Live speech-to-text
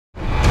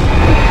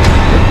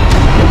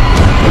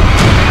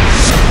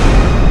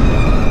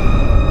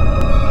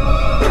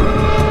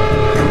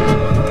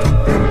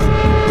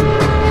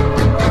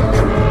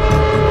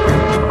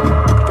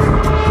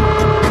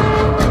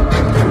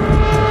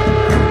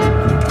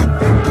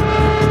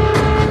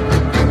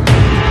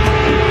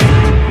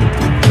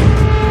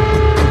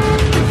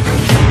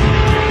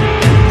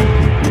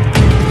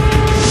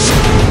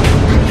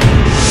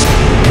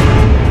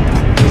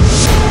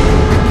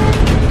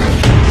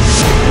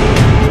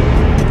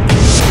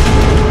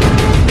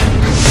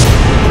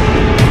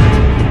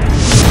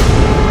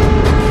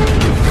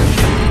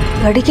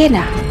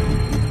ಗಡಿಗೆನಾ?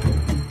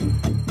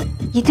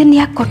 ಇದನ್ನ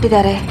ಯಾಕೆ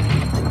ಕೊಟ್ಟಿದ್ದಾರೆ?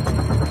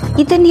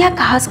 ಇದನ್ನ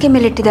ಯಾಕೆ ಹಾಸಿಗೆ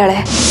ಮೇಲೆ ಇಟ್ಟಿದ್ದಾಳೆ?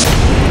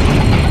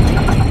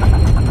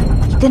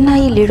 ಇದನ್ನ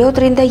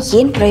ಇಲ್ಲಿಡೋದ್ರಿಂದ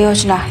ಏನು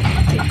ಪ್ರಯೋಜನ?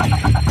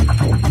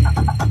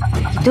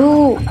 ಇದು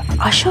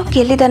ಅಶೋಕ್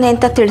ಎಲ್ಲಿದ್ದಾನೆ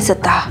ಅಂತ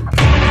ತಿಳಿಸುತ್ತಾ?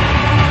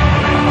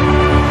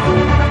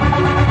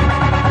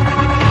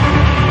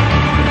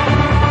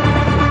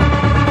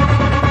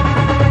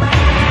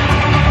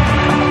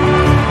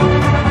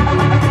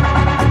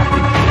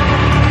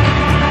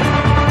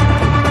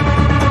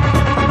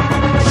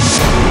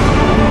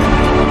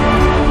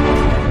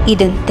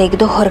 ಇದನ್ನು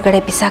ತೆಗೆದು ಹೊರಗಡೆ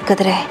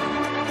ಬಿಸಾಕಿದ್ರೆ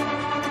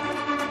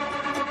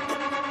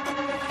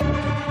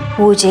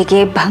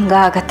ಪೂಜೆಗೆ ಭಂಗ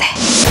ಆಗತ್ತೆ.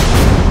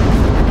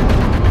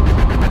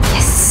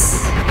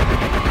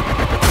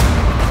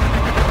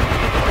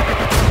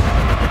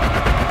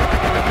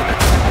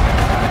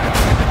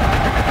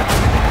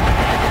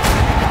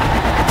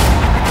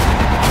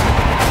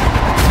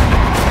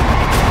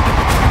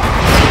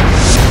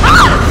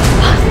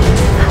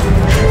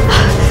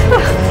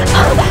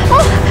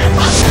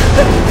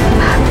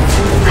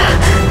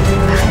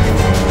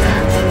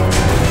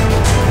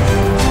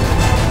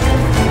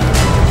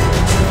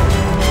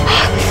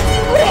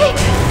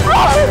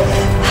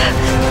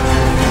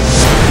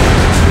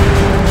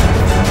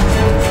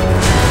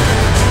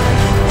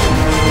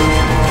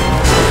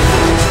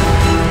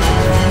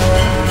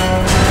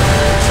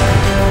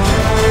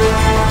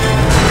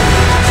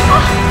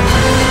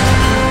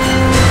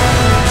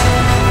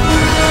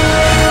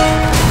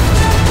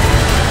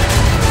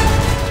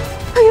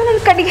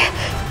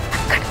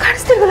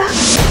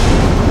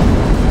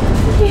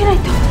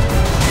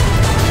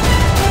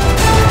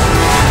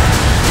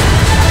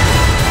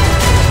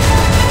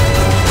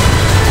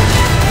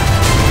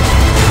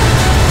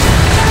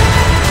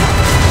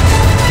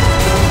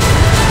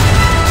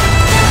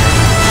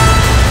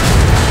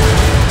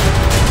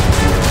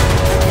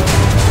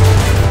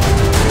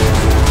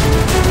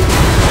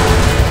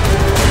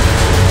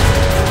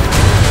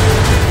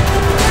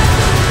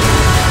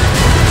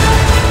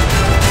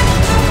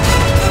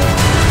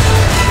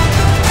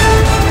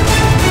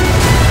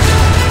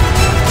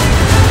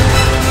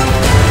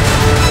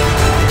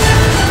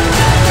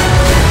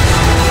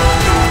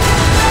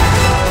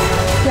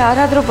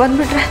 ಯಾರಾದರೂ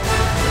ಬಂದ್ಬಿಟ್ರೆ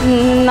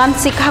ನಾನು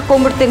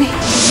ಸಿಕ್ಕಾಕೊಂಡ್ಬಿಡ್ತೀನಿ.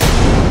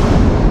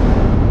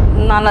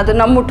 ನಾನು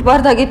ಅದನ್ನು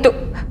ಮುಟ್ಟಬಾರ್ದಾಗಿತ್ತು,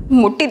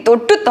 ಮುಟ್ಟಿ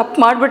ದೊಡ್ಡ ತಪ್ಪು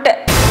ಮಾಡಿಬಿಟ್ಟೆ.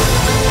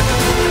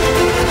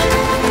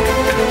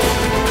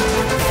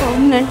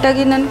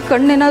 ಪರ್ಮನೆಂಟಾಗಿ ನನ್ನ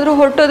ಕಣ್ಣೇನಾದರೂ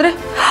ಹೊರಟೋದ್ರೆ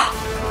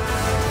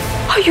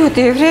ಅಯ್ಯೋ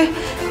ದೇವ್ರೆ,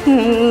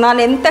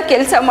 ನಾನೆಂಥ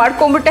ಕೆಲಸ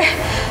ಮಾಡ್ಕೊಂಬಿಟ್ಟೆ.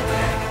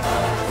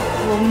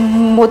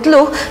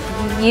 ಮೊದಲು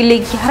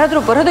ಇಲ್ಲಿಗೆ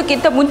ಯಾರಾದರೂ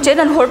ಬರೋದಕ್ಕಿಂತ ಮುಂಚೆ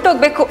ನಾನು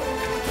ಹೊರಟೋಗ್ಬೇಕು.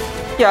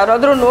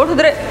 ಯಾರಾದರೂ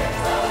ನೋಡಿದ್ರೆ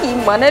ಈ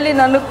ಮನೇಲಿ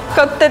ನಾನು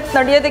ಕತ್ತೆತ್ತು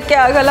ನಡೆಯೋದಕ್ಕೆ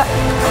ಆಗಲ್ಲ.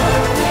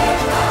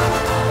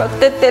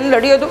 ಕತ್ತೆತ್ತೆಲ್ಲಿ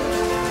ನಡೆಯೋದು?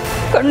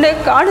 ಕಣ್ಣೇ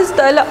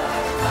ಕಾಣಿಸ್ತಾ ಇಲ್ಲ.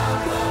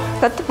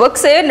 ಕತ್ತು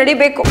ಬಗ್ಸೇ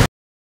ನಡಿಬೇಕು.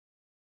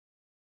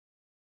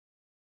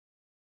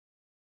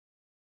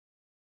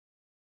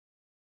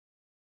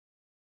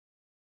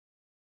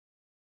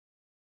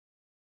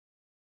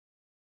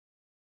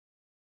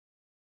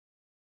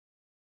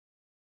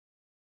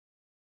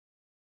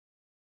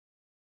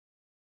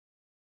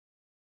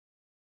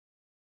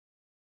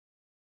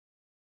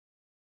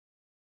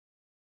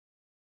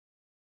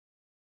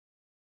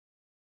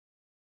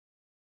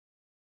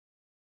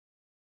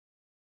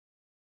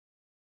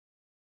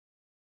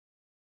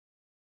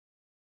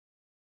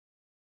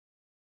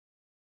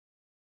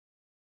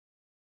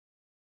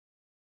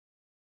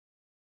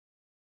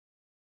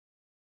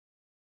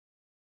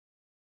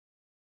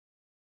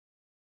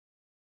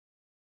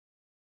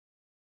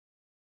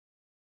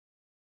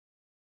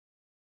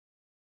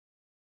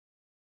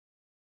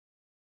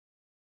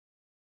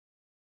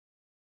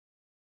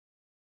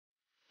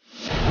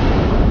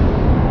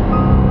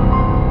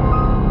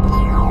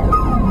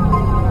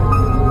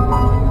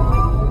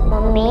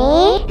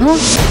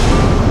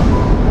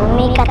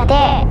 ಮಮ್ಮಿ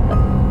ಕತೆ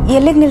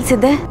ಎಲ್ಲಿಗೆ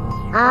ನಿಲ್ಸಿದ್ದೆ?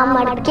 ಆ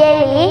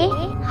ಮಡಿಕೆಯಲ್ಲಿ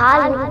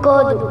ಹಾಲು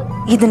ಉಕ್ಕೋದು.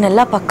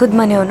 ಇದನ್ನೆಲ್ಲ ಪಕ್ಕದ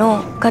ಮನೆಯವನು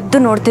ಕದ್ದು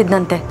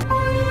ನೋಡ್ತಿದ್ನಂತೆ.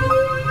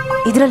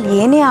 ಇದ್ರಲ್ಲಿ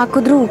ಏನೇ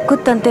ಹಾಕಿದ್ರೂ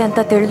ಉಕ್ಕುತ್ತಂತೆ ಅಂತ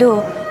ತಿಳಿದು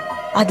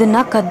ಅದನ್ನ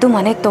ಕದ್ದು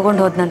ಮನೆಗೆ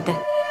ತಗೊಂಡು ಹೋದ್ನಂತೆ.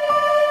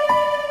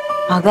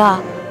 ಆಗ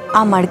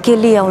ಆ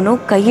ಮಡಿಕೆಯಲ್ಲಿ ಅವನು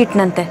ಕೈ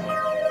ಇಟ್ಟನಂತೆ.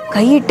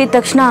 ಕೈ ಇಟ್ಟಿದ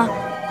ತಕ್ಷಣ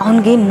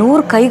ಅವನಿಗೆ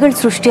 100 ಕೈಗಳು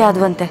ಸೃಷ್ಟಿ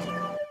ಆದ್ವಂತೆ.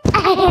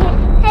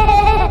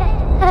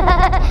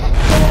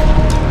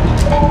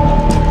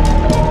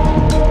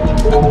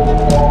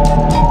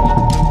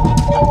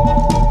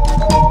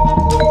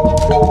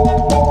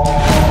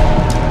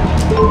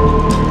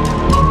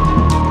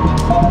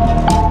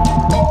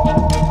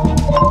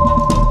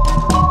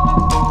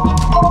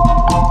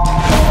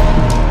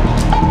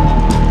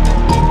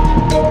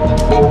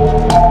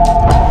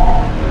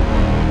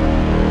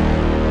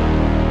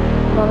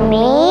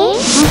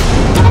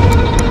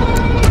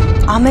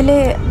 ಆಮೇಲೆ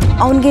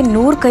ಅವನಿಗೆ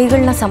 100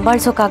 ಕೈಗಳನ್ನ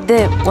ಸಂಭಾಳಿಸೋಕಾಗದೆ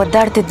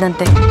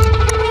ಒದ್ದಾಡ್ತಿದ್ನಂತೆ.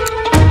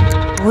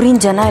 ಊರಿನ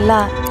ಜನ ಎಲ್ಲ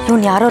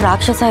ಇವನು ಯಾರೋ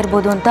ರಾಕ್ಷಸ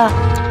ಇರ್ಬೋದು ಅಂತ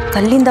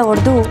ಕಲ್ಲಿಂದ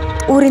ಹೊಡೆದು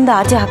ಊರಿಂದ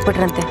ಆಚೆ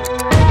ಹಾಕ್ಬಿಟ್ರಂತೆ.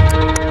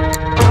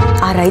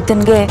 ಆ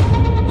ರೈತನಿಗೆ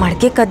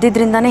ಮಡಕೆ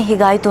ಕದ್ದಿದ್ರಿಂದಾನೇ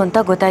ಹೀಗಾಯ್ತು ಅಂತ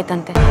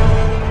ಗೊತ್ತಾಯ್ತಂತೆ.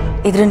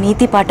 ಇದ್ರ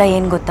ನೀತಿ ಪಾಠ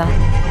ಏನು ಗೊತ್ತಾ?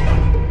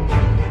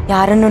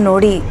 ಯಾರನ್ನು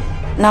ನೋಡಿ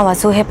ನಾವು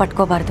ಅಸೂಹೆ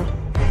ಪಟ್ಕೋಬಾರ್ದು.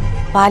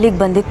 ಪಾಲಿಗೆ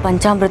ಬಂದಿದ್ದು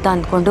ಪಂಚಾಮೃತ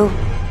ಅಂದ್ಕೊಂಡು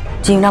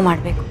ಜೀವನ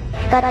ಮಾಡಬೇಕು.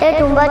 ಕತೆ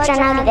ತುಂಬಾ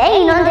ಚೆನ್ನಾಗಿದೆ,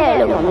 ಇನ್ನೊಂದು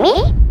ಹೇಳು ಮಮ್ಮಿ.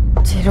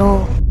 Chiru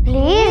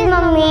please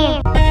mummy.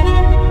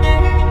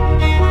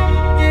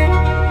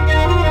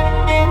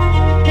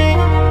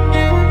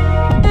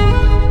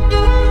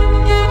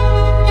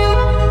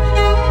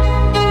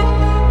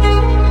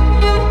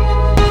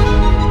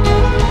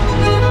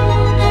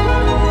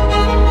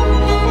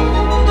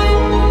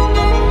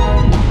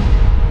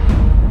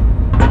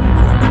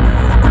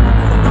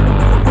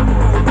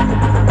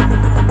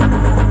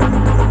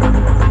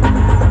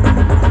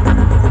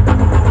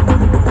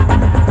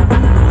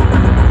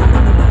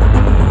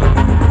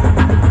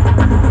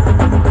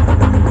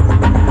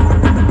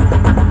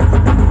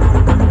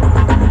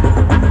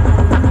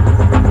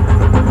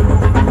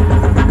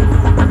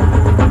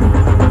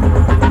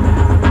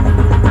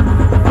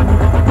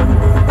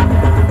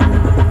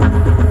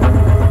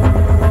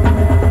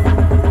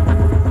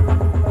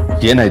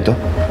 ಏನಾಯ್ತು?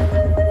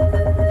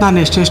 ನಾನು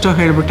ಎಷ್ಟೆಷ್ಟೋ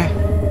ಹೇಳಿಬಿಟ್ಟೆ,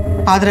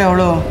 ಆದರೆ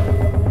ಅವಳು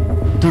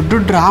ದುಡ್ಡು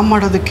ಡ್ರಾ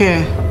ಮಾಡೋದಕ್ಕೆ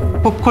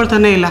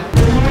ಒಪ್ಕೊಳ್ತಾನೇ ಇಲ್ಲ.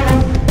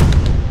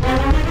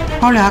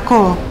 ಅವಳು ಯಾಕೋ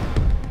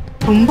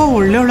ತುಂಬ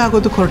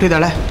ಒಳ್ಳೆಯವಳಾಗೋದಕ್ಕೆ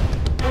ಹೊರಟಿದ್ದಾಳೆ.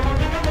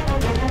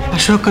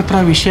 ಅಶೋಕ್ ಹತ್ರ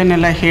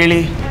ವಿಷಯನೆಲ್ಲ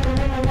ಹೇಳಿ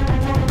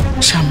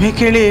ಕ್ಷಮೆ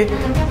ಕೇಳಿ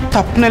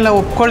ತಪ್ಪನೆಲ್ಲ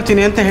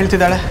ಒಪ್ಕೊಳ್ತೀನಿ ಅಂತ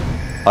ಹೇಳ್ತಿದ್ದಾಳೆ.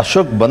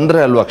 ಅಶೋಕ್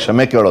ಬಂದರೆ ಅಲ್ವಾ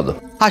ಕ್ಷಮೆ ಕೇಳೋದು?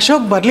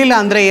 ಅಶೋಕ್ ಬರಲಿಲ್ಲ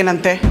ಅಂದರೆ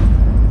ಏನಂತೆ?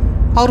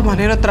 ಅವ್ರ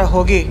ಮನೆಯವ್ರ ಹತ್ರ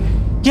ಹೋಗಿ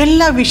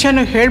ಎಲ್ಲ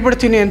ವಿಷಯನೂ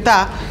ಹೇಳ್ಬಿಡ್ತೀನಿ ಅಂತ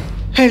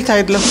ಹೇಳ್ತಾ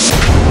ಇದ್ಲು.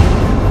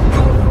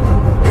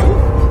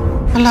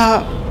 ಅಲ್ಲ,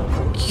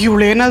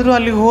 ಇವಳೇನಾದರೂ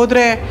ಅಲ್ಲಿ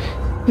ಹೋದರೆ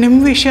ನಿಮ್ಮ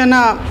ವಿಷಯನ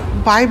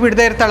ಬಾಯಿ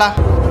ಬಿಡದೇ ಇರ್ತಾಳ?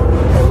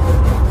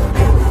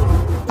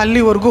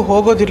 ಅಲ್ಲಿವರೆಗೂ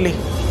ಹೋಗೋದಿರಲಿ,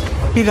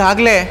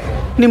 ಈಗಾಗಲೇ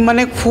ನಿಮ್ಮ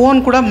ಮನೆಗೆ ಫೋನ್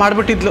ಕೂಡ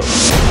ಮಾಡಿಬಿಟ್ಟಿದ್ಲು.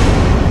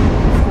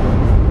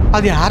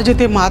 ಅದು ಯಾರ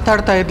ಜೊತೆ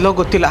ಮಾತಾಡ್ತಾ ಇದ್ಲೋ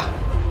ಗೊತ್ತಿಲ್ಲ.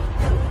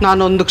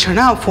 ನಾನೊಂದು ಕ್ಷಣ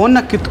ಆ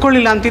ಫೋನ್ನ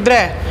ಕಿತ್ಕೊಳ್ಳಿಲ್ಲ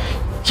ಅಂತಿದ್ರೆ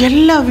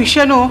ಎಲ್ಲ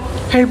ವಿಷಯನೂ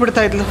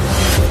ಹೇಳ್ಬಿಡ್ತಾ ಇದ್ಲು.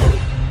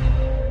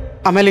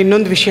 ಆಮೇಲೆ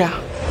ಇನ್ನೊಂದು ವಿಷಯ,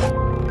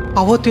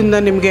 ಅವತ್ತಿಂದ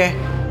ನಿಮಗೆ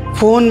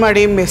ಫೋನ್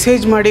ಮಾಡಿ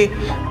ಮೆಸೇಜ್ ಮಾಡಿ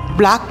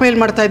ಬ್ಲಾಕ್ ಮೇಲ್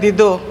ಮಾಡ್ತಾ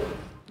ಇದ್ದಿದ್ದು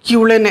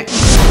ಇವಳೇನೆ.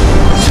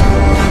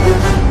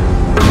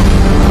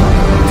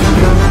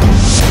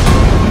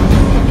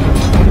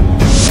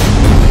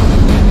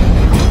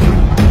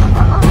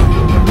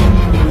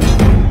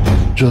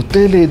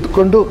 ಜೊತೆಯಲ್ಲಿ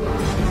ಇದ್ಕೊಂಡು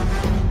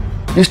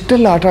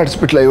ಇಷ್ಟೆಲ್ಲ ಆಟ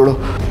ಆಡಿಸ್ಬಿಟ್ಲ ಇವಳು?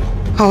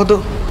 ಹೌದು,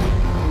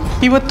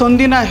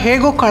 ಇವತ್ತೊಂದಿನ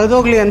ಹೇಗೋ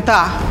ಕಳೆದೋಗ್ಲಿ ಅಂತ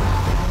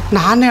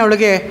ನಾನೇ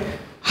ಅವಳಿಗೆ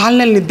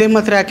ಹಾಲಿನಲ್ಲಿ ನಿದ್ದೆ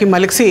ಮಾತ್ರೆ ಹಾಕಿ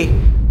ಮಲಗಿಸಿ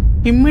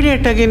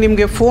ಇಮ್ಮಿಡಿಯೇಟಾಗಿ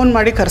ನಿಮಗೆ ಫೋನ್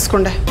ಮಾಡಿ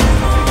ಕರೆಸ್ಕೊಂಡೆ.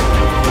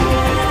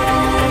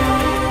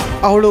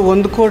 ಅವಳು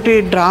 1 ಕೋಟಿ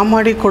ಡ್ರಾ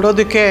ಮಾಡಿ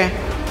ಕೊಡೋದಕ್ಕೆ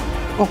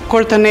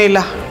ಒಪ್ಕೊಳ್ತಾನೇ ಇಲ್ಲ.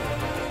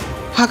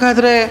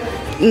 ಹಾಗಾದರೆ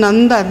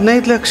ನಂದು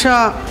 15 ಲಕ್ಷ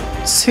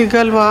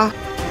ಸಿಗಲ್ವಾ?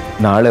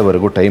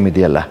 ನಾಳೆವರೆಗೂ ಟೈಮ್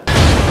ಇದೆಯಲ್ಲ,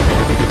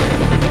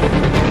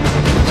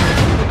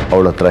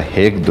 ಅವಳ ಹತ್ರ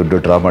ಹೇಗೆ ದುಡ್ಡು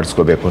ಡ್ರಾ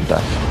ಮಾಡಿಸ್ಕೋಬೇಕು ಅಂತ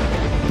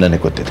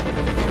ನನಗೆ ಗೊತ್ತಿದೆ.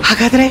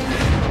 ಹಾಗಾದರೆ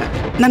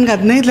ನನಗೆ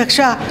 15 ಲಕ್ಷ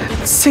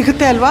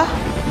ಸಿಗುತ್ತೆ ಅಲ್ವಾ?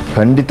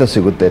 ಖಂಡಿತ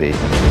ಸಿಗುತ್ತೆ ರೀ.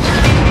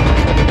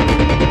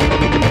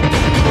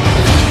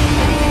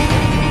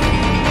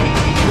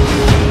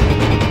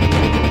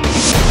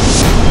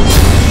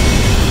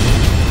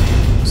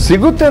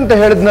 ಸಿಗುತ್ತೆ ಅಂತ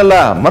ಹೇಳಿದ್ನಲ್ಲ,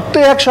 ಮತ್ತೆ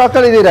ಯಾಕೆ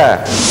ಶಾಕಲ್ಲಿದ್ದೀರಾ?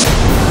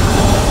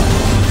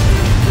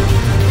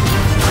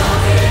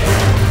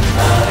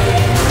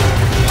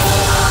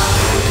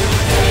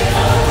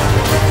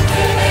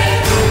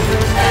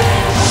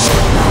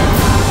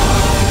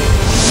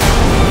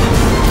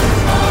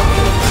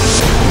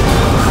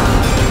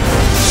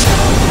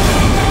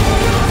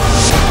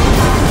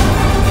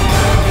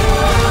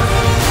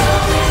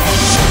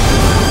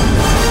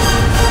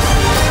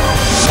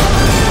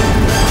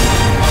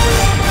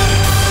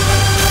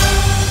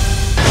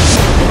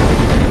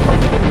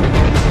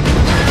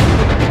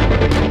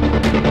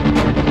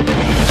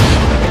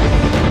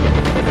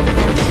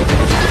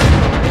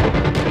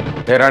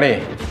 ಹೇ ರಾಣಿ,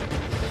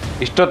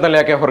 ಇಷ್ಟೊತ್ತಿನಲ್ಲಿ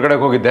ಯಾಕೆ ಹೊರಗಡೆ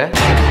ಹೋಗಿದ್ದೆ?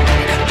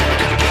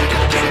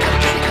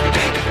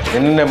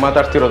 ನಿನ್ನೆ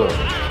ಮಾತಾಡ್ತಿರೋದು.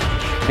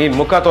 ನೀನು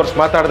ಮುಖ ತೋರಿಸಿ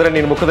ಮಾತಾಡಿದ್ರೆ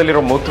ನಿನ್ನ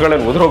ಮುಖದಲ್ಲಿರೋ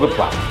ಮುತ್ತುಗಳನ್ನು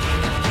ಉದುರೋಗುತ್ತಾ?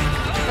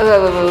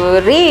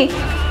 ರೀ,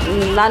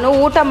 ನಾನು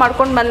ಊಟ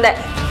ಮಾಡ್ಕೊಂಡು ಬಂದೆ.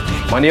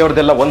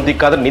 ಮನೆಯವ್ರದ್ದೆಲ್ಲ ಒಂದು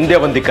ದಿಕ್ಕಾದ್ರೆ ನಿಂದೇ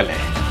ಒಂದು ದಿಕ್ಕಲ್ಲೇ.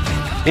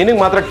 ನಿನಗೆ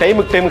ಮಾತ್ರ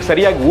ಟೈಮಿಗೆ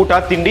ಸರಿಯಾಗಿ ಊಟ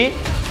ತಿಂಡಿ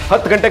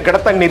 10 ಗಂಟೆ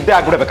ಗಡತಂಗೆ ನಿದ್ದೆ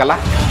ಆಗ್ಬಿಡ್ಬೇಕಲ್ಲ?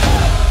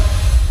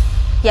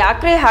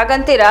 ಯಾಕ್ರಿ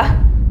ಹಾಗಂತೀರಾ?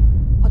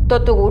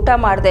 ಹೊತ್ತೊತ್ತು ಊಟ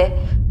ಮಾಡಿದೆ,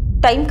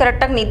 ಟೈಮ್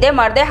ಕರೆಕ್ಟಾಗಿ ನಿದ್ದೆ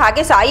ಮಾಡಿದೆ,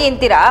 ಹಾಗೆ ಸಾಯಿ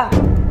ಅಂತೀರಾ?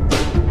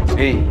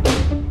 ಏಯ್,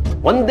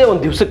 ಒಂದೇ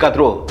ಒಂದು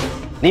ದಿವಸಕ್ಕಾದರೂ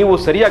ನೀವು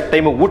ಸರಿಯಾಗಿ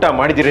ಟೈಮಿಗೆ ಊಟ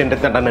ಮಾಡಿದ್ದೀರಿ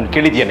ಅಂತ ನನ್ನನ್ನು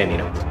ಕೇಳಿದ್ಯಾನೆ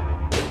ನೀನು?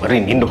 ಬರೀ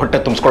ನಿನ್ನ ಹೊಟ್ಟೆ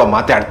ತುಂಬಿಸ್ಕೊಳ್ಳೋ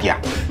ಮಾತಾಡ್ತೀಯಾ?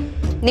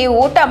 ನೀವು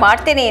ಊಟ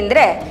ಮಾಡ್ತೀನಿ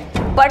ಅಂದರೆ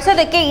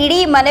ಬಡ್ಸೋದಕ್ಕೆ ಇಡೀ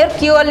ಮನೆಯವ್ರು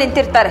ಕ್ಯೂ ಅಲ್ಲಿ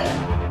ನಿಂತಿರ್ತಾರೆ.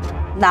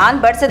 ನಾನು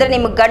ಬಡ್ಸಿದ್ರೆ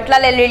ನಿಮಗೆ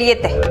ಗಂಟ್ಲಲ್ಲಿ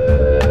ಇಳಿಯುತ್ತೆ.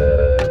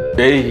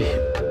 ಏಯ್,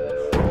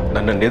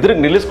 ನನ್ನ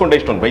ಎದುರಿಗೆ ನಿಲ್ಲಿಸ್ಕೊಂಡೆ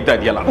ಇಷ್ಟೊಂದು ಬೈತಾ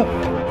ಇದೆಯಲ್ಲ.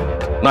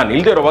 ನಾನು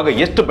ಇಲ್ಲದೆ ಇರುವಾಗ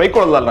ಎಷ್ಟು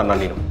ಬೈಕೊಳ್ಳಲ್ಲ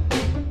ನಾನು. ನೀನು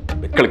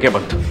ಬೆಕ್ಕಳಿಕೆ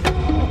ಬಂತು.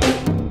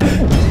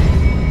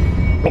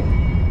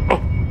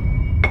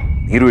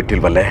 ನೀರು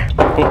ಇಟ್ಟಿಲ್ವಲ್ಲೇ?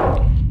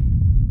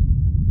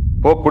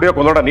 ಹೋಗಿ ಕುಡಿಯೋಕೆ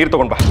ಒಂದೋಡ ನೀರು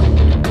ತಗೊಂಡ್ ಬಾ.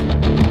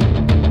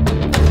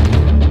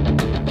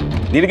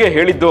 ನಿನಗೆ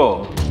ಹೇಳಿದ್ದು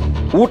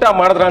ಊಟ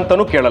ಮಾಡಿದ್ರ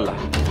ಅಂತಾನೂ ಕೇಳಲ್ಲ.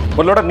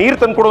 ಒಂದೋಡ ನೀರು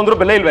ತಂದು ಕೊಡು ಅಂದ್ರೂ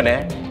ಬೆಲೆ ಇಲ್ವೇನೆ?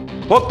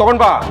 ಹೋಗಿ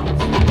ತಗೊಂಡ್ ಬಾ.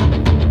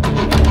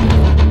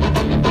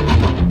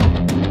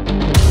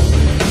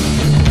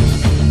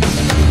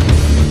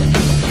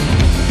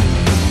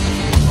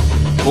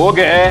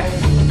 ಹೋಗೆ.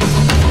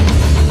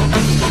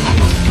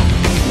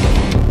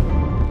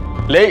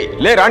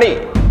 ಲೇ ರಾಣಿ,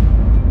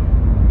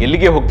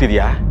 ಎಲ್ಲಿಗೆ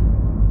ಹೋಗ್ತಿದ್ಯಾ?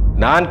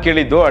 ನಾನು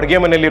ಕೇಳಿದ್ದು ಅಡುಗೆ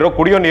ಮನೆಯಲ್ಲಿರೋ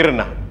ಕುಡಿಯೋ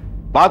ನೀರನ್ನ,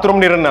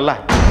 ಬಾತ್ರೂಮ್ ನೀರನ್ನಲ್ಲ.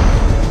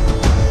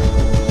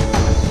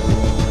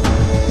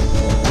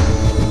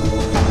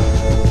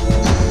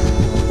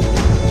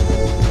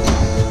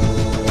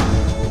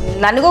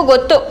 ನನಗೂ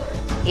ಗೊತ್ತು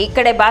ಈ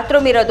ಕಡೆ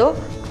ಬಾತ್ರೂಮ್ ಇರೋದು,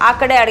 ಆ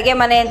ಕಡೆ ಅಡುಗೆ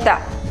ಮನೆ ಅಂತ.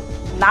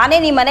 ನಾನೇ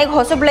ನಿಮ್ಮ ಮನೆಗೆ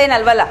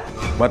ಹೊಸಬ್ಳೇನಲ್ವಲ್ಲ.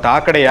 ಮತ್ತು ಆ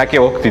ಕಡೆ ಯಾಕೆ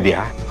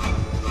ಹೋಗ್ತಿದ್ಯಾ?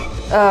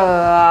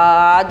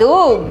 ಅದು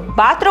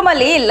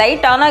ಬಾತ್ರೂಮಲ್ಲಿ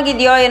ಲೈಟ್ ಆನ್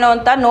ಆಗಿದೆಯೋ ಏನೋ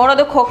ಅಂತ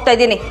ನೋಡೋದಕ್ಕೆ ಹೋಗ್ತಾ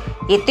ಇದ್ದೀನಿ.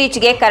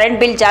 ಇತ್ತೀಚೆಗೆ ಕರೆಂಟ್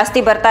ಬಿಲ್ ಜಾಸ್ತಿ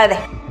ಬರ್ತಾ ಇದೆ.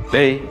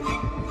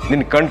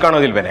 ನಿನ್ನ ಕಣ್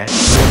ಕಾಣೋದಿಲ್ವೇನೆ?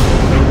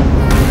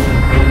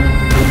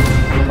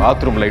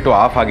 ಬಾತ್ರೂಮ್ ಲೈಟು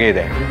ಆಫ್ ಆಗೇ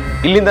ಇದೆ,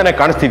 ಇಲ್ಲಿಂದಾನೆ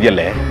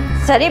ಕಾಣಿಸ್ತಿದ್ಯಲ್ಲೇ.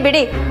 ಸರಿ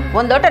ಬಿಡಿ,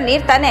 ಒಂದು ಲೋಟ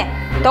ನೀರು ತಾನೇ,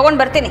 ತಗೊಂಡು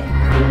ಬರ್ತೀನಿ.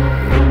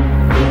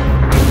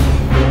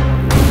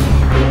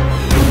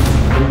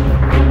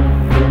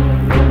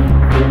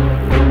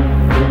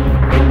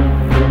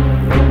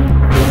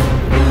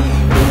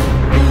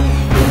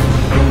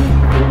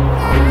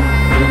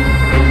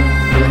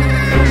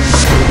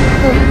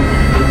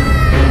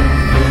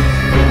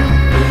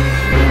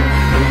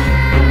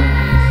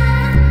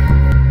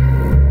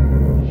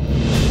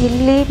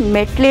 ಇಲ್ಲಿ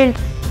ಮೆಟ್ಲು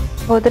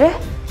ಹೋದರೆ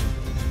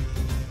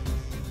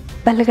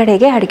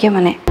ಬಲಗಡೆಗೆ ಅಡುಗೆ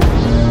ಮನೆ.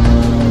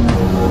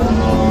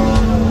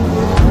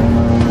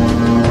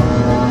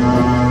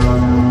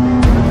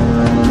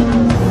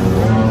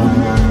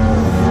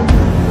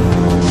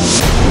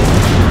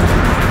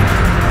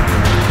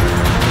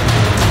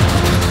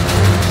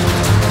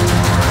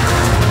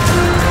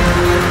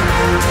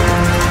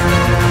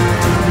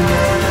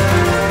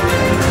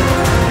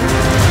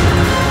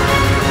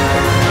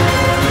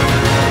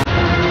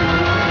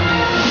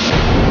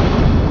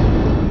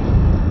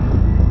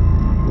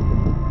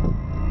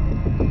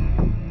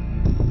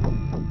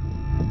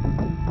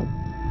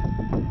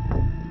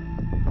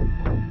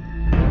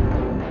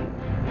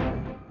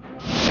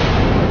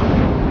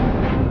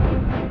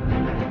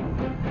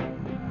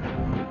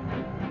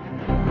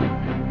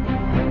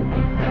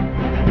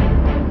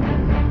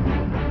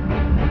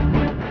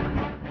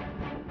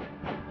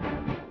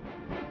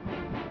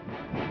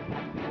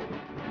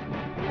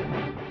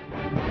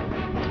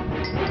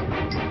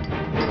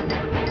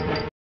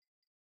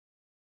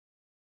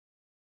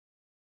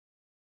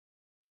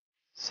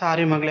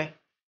 ಸಾರಿ ಮಗಳೇ,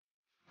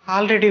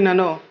 ಆಲ್ರೆಡಿ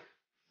ನಾನು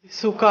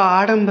ಸುಖ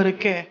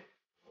ಆಡಂಬರಕ್ಕೆ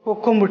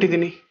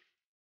ಒಕ್ಕೊಂಬಿಟ್ಟಿದ್ದೀನಿ.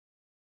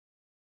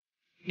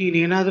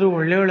 ನೀನೇನಾದರೂ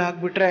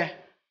ಒಳ್ಳೆಯವಳಾಗ್ಬಿಟ್ರೆ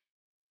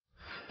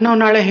ನಾವು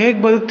ನಾಳೆ ಹೇಗೆ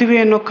ಬದುಕ್ತೀವಿ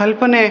ಅನ್ನೋ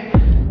ಕಲ್ಪನೆ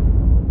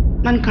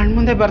ನನ್ನ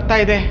ಕಣ್ಮುಂದೆ ಬರ್ತಾ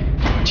ಇದೆ.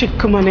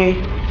 ಚಿಕ್ಕ ಮನೆ,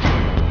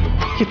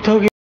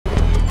 ಕಿತ್ತೋಗಿ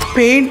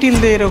ಪೇಂಟ್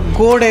ಇಲ್ಲದೆ ಇರೋ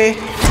ಗೋಡೆ,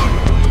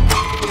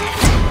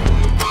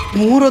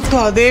 ಮೂರೊತ್ತು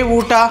ಅದೇ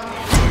ಊಟ,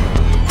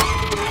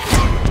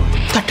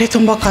 ತಟ್ಟೆ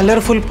ತುಂಬ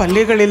ಕಲರ್ಫುಲ್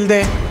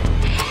ಪಲ್ಯಗಳಿಲ್ಲದೆ,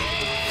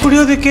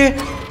 ಕುಡಿಯೋದಕ್ಕೆ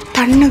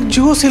ತಣ್ಣಗೆ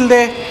ಜ್ಯೂಸ್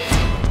ಇಲ್ಲದೆ,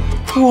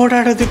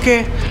 ಓಡಾಡೋದಕ್ಕೆ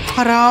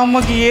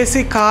ಆರಾಮಾಗಿ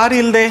AC ಕಾರ್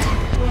ಇಲ್ಲದೆ,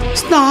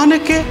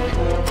 ಸ್ನಾನಕ್ಕೆ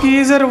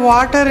ಗೀಸರ್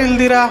ವಾಟರ್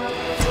ಇಲ್ದಿರ,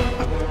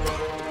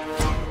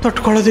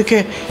 ತೊಟ್ಕೊಳ್ಳೋದಕ್ಕೆ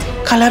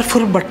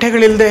ಕಲರ್ಫುಲ್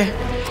ಬಟ್ಟೆಗಳಿಲ್ಲದೆ,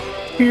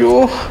 ಅಯ್ಯೋ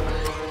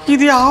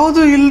ಇದು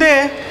ಯಾವುದು ಇಲ್ಲದೆ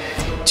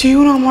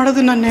ಜೀವನ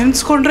ಮಾಡೋದು ನಾನು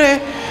ನೆನೆಸ್ಕೊಂಡ್ರೆ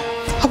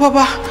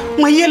ಅಬ್ಬಬ್ಬಾ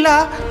ಮೈಯೆಲ್ಲ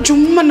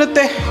ಜುಮ್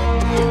ಅನ್ನುತ್ತೆ.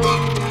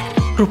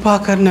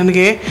 ಕೃಪಾಕರ್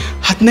ನನಗೆ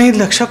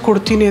 15 ಲಕ್ಷ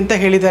ಕೊಡ್ತೀನಿ ಅಂತ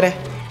ಹೇಳಿದ್ದಾರೆ.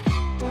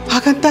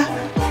 ಹಾಗಂತ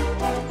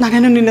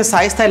ನಾನೇನು ನಿನ್ನ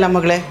ಸಾಯಿಸ್ತಾ ಇಲ್ಲ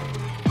ಮಗಳೇ.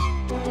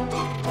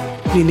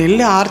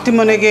 ನೀನೆಲ್ಲೇ ಆರ್ತಿ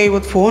ಮನೆಗೆ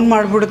ಇವತ್ತು ಫೋನ್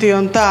ಮಾಡಿಬಿಡ್ತೀಯೋ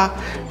ಅಂತ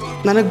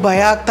ನನಗೆ ಭಯ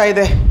ಆಗ್ತಾ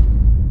ಇದೆ.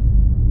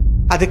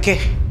 ಅದಕ್ಕೆ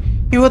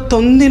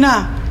ಇವತ್ತೊಂದಿನ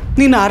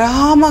ನೀನು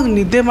ಆರಾಮಾಗಿ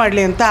ನಿದ್ದೆ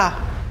ಮಾಡಲಿ ಅಂತ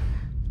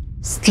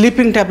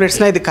ಸ್ಲೀಪಿಂಗ್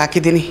ಟ್ಯಾಬ್ಲೆಟ್ಸ್ನ ಇದಕ್ಕೆ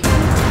ಹಾಕಿದ್ದೀನಿ.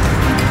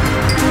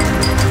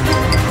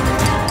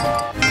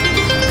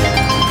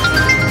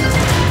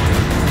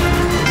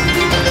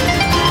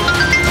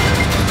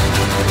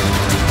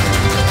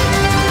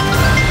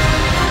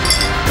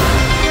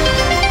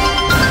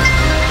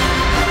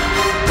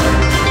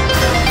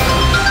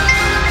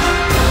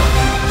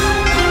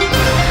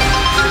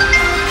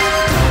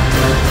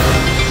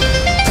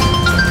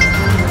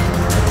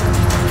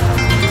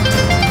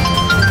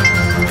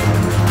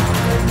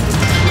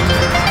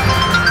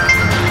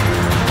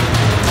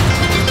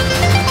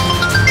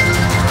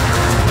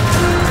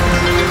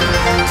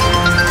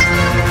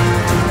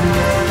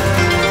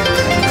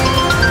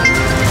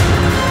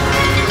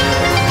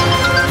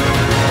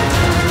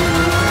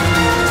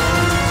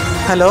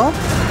 ಹಲೋ,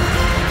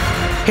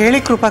 ಹೇಳಿ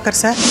ಕೃಪಾಕರ್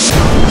ಸರ್.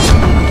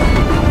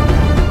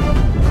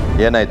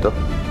 ಏನಾಯಿತು?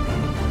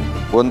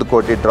 1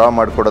 ಕೋಟಿ ಡ್ರಾ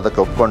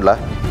ಮಾಡಿಕೊಡೋದಕ್ಕೆ ಒಪ್ಕೊಂಡ್ಲಾ?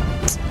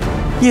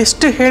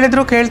 ಎಷ್ಟು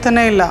ಹೇಳಿದ್ರು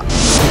ಕೇಳ್ತಾನೆ ಇಲ್ಲ.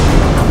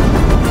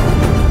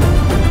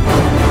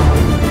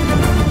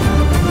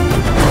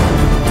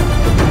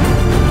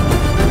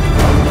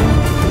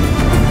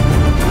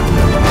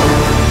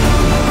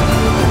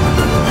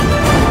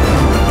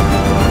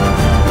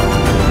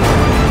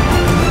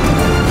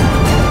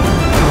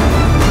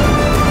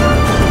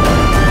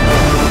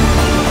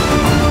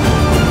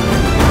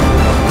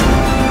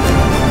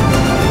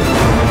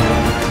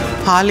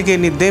 ಹಾಲಿಗೆ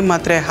ನಿದ್ದೆ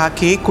ಮಾತ್ರೆ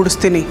ಹಾಕಿ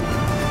ಕುಡಿಸ್ತೀನಿ.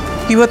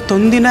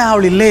 ಇವತ್ತೊಂದಿನ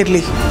ಅವಳು ಇಲ್ಲೇ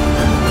ಇರಲಿ,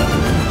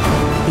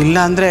 ಇಲ್ಲ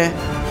ಅಂದರೆ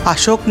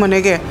ಅಶೋಕ್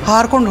ಮನೆಗೆ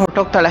ಹಾರ್ಕೊಂಡು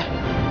ಹೊರಟೋಗ್ತಾಳೆ.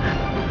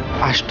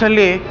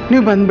 ಅಷ್ಟರಲ್ಲಿ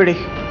ನೀವು ಬಂದ್ಬಿಡಿ.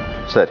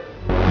 ಸರಿ.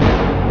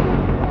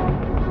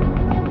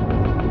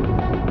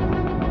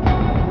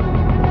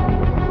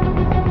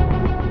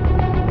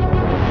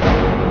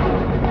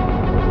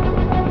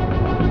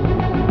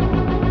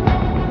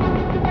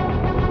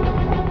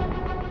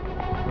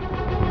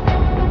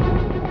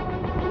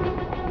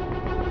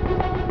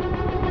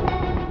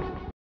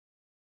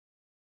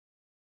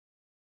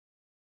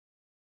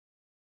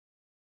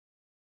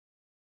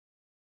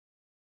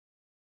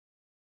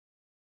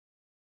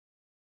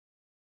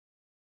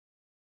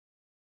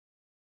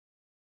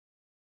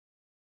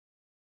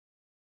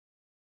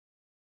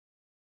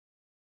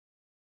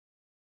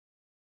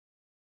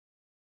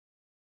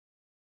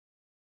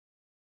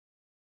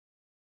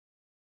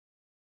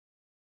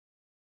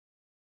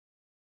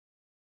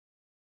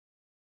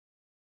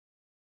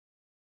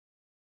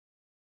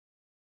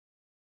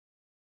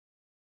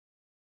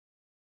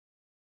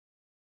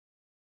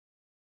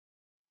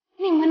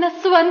 ನಿಮ್ಮನ್ನ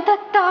ಸ್ವಂತ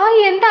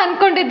ತಾಯಿ ಅಂತ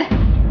ಅನ್ಕೊಂಡಿದ್ದೆ,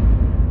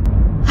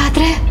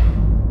 ಆದ್ರೆ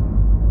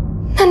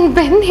ನನ್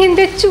ಬೆನ್ನ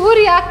ಹಿಂದೆ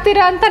ಚೂರಿ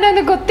ಆಗ್ತೀರಾ ಅಂತ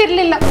ನನಗೆ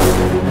ಗೊತ್ತಿರ್ಲಿಲ್ಲ.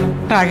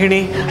 ರಾಗಿಣಿ,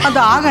 ಅದು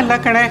ಆಗಲ್ಲ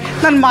ಕಣೆ.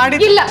 ನಾನು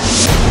ಇಲ್ಲ,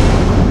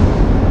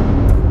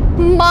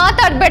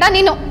 ಮಾತಾಡ್ಬೇಡ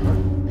ನೀನು.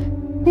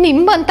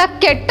 ನಿಮ್ಮಂತ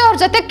ಕೆಟ್ಟವ್ರ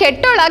ಜೊತೆ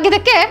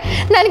ಕೆಟ್ಟವಳಾಗಿದ್ದಕ್ಕೆ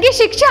ನನಗೆ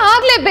ಶಿಕ್ಷೆ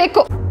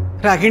ಆಗ್ಲೇಬೇಕು.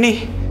 ರಾಗಿಣಿ,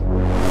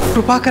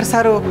 ಕೃಪಾಕರ್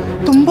ಸಾರು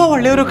ತುಂಬಾ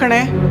ಒಳ್ಳೆಯವರು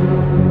ಕಣೆ.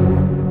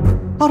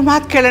 ಅವ್ರ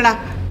ಮಾತು ಕೇಳೋಣ,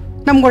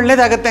 ನಮ್ಗೆ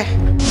ಒಳ್ಳೇದಾಗತ್ತೆ.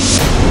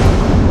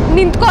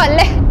 ನಿಂತ್ಕೋ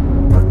ಅಲ್ಲೇ,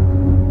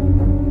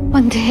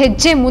 ಒಂದು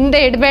ಹೆಜ್ಜೆ ಮುಂದೆ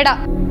ಇಡಬೇಡ.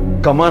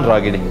 ಕಮಾನ್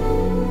ರಾಗಿಣಿ,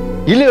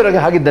 ಇಲ್ಲಿವರೆಗೆ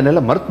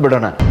ಆಗಿದ್ದನ್ನೆಲ್ಲ ಮರ್ತು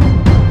ಬಿಡೋಣ.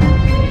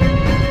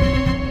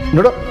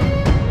 ನೋಡು,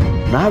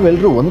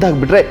 ನಾವೆಲ್ಲರೂ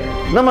ಒಂದಾಗ್ಬಿಟ್ರೆ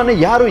ನಮ್ಮನ್ನ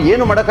ಯಾರು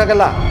ಏನು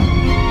ಮಾಡೋಕ್ಕಾಗಲ್ಲ.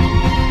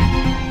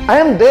 I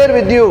am there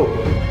with you.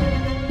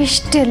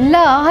 ಇಷ್ಟೆಲ್ಲ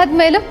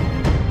ಆದ್ಮೇಲೂ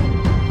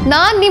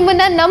ನಾನ್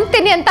ನಿಮ್ಮನ್ನ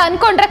ನಂಬ್ತೀನಿ ಅಂತ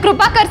ಅನ್ಕೊಂಡ್ರೆ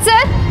ಕೃಪಾಕರ್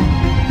ಸರ್?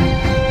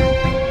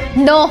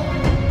 ನೋ,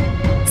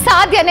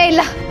 ಸಾಧ್ಯನೇ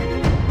ಇಲ್ಲ.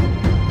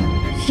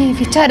 ಈ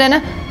ವಿಚಾರನ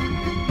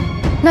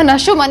ನಾನು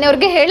ಅಶು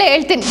ಮನೆಯವ್ರಿಗೆ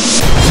ಹೇಳ್ತೀನಿ.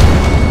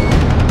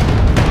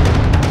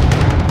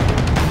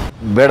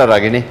 ಬೇಡ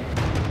ರಾಗಿಣಿ.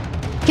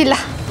 ಇಲ್ಲ,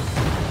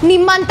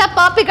 ನಿಮ್ಮಂತ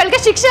ಪಾಪಿಗಳಿಗೆ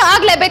ಶಿಕ್ಷೆ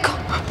ಆಗ್ಲೇಬೇಕು.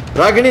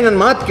 ರಾಗಿಣಿ, ನನ್ನ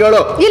ಮಾತು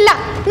ಕೇಳೋ. ಇಲ್ಲ,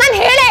 ನಾನು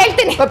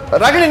ಹೇಳ್ತೀನಿ.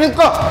 ರಾಗಿಣಿ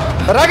ನಿಂತ್ಕೋ.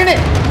 ರಾಗಿಣಿ,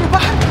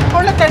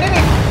 ಒಳ್ಳೆ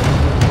ತಡೀರಿ,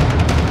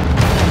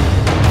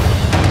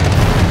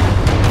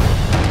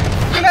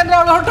 ಇಲ್ಲಾಂದ್ರೆ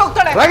ಅವಳು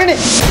ಹೊರಟೋಗ್ತಾಳೆ. ರಾಗಿಣಿ,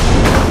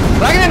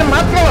 ರಾಗಿಣಿ, ನನ್ನ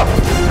ಮಾತು ಕೇಳೋ.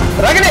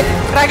 ರಾಗಿಣಿ,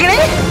 ರಾಗಿಣಿ,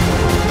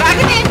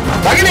 ರಾಗಿಣಿ,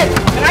 ರಾಗಿಣಿ,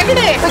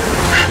 ರಾಗಿಣಿ,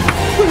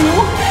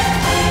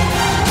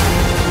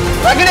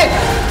 ರಾಗಿಣಿ,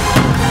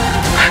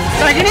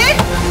 ರಾಗಿಣಿ.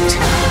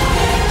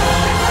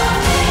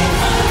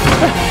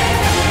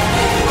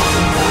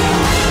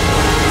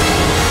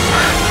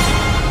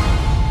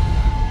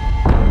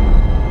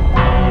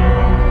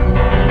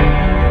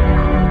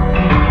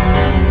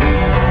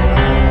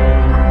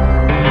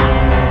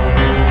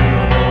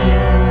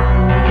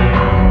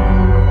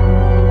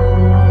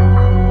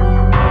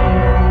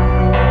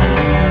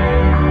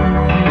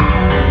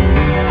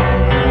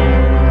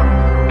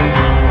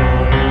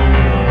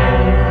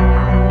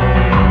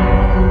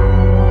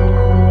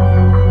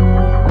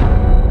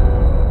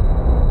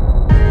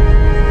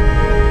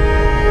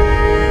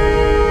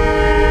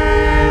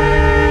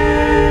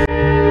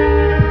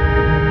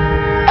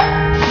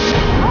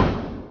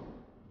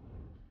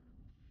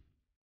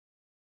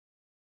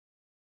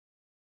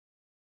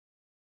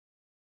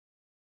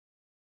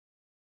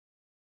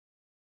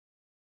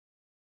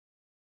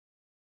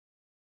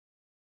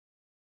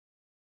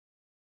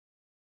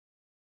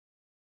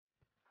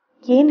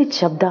 ಏನಿದು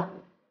ಶಬ್ದ?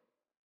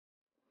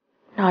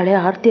 ನಾಳೆ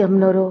ಆರತಿ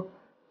ಅಮ್ಮನವರು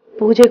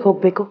ಪೂಜೆಗೆ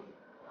ಹೋಗ್ಬೇಕು.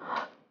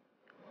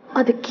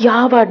 ಅದಕ್ಕೆ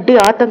ಯಾವ ಅಡ್ಡಿ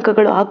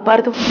ಆತಂಕಗಳು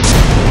ಆಗಬಾರ್ದು.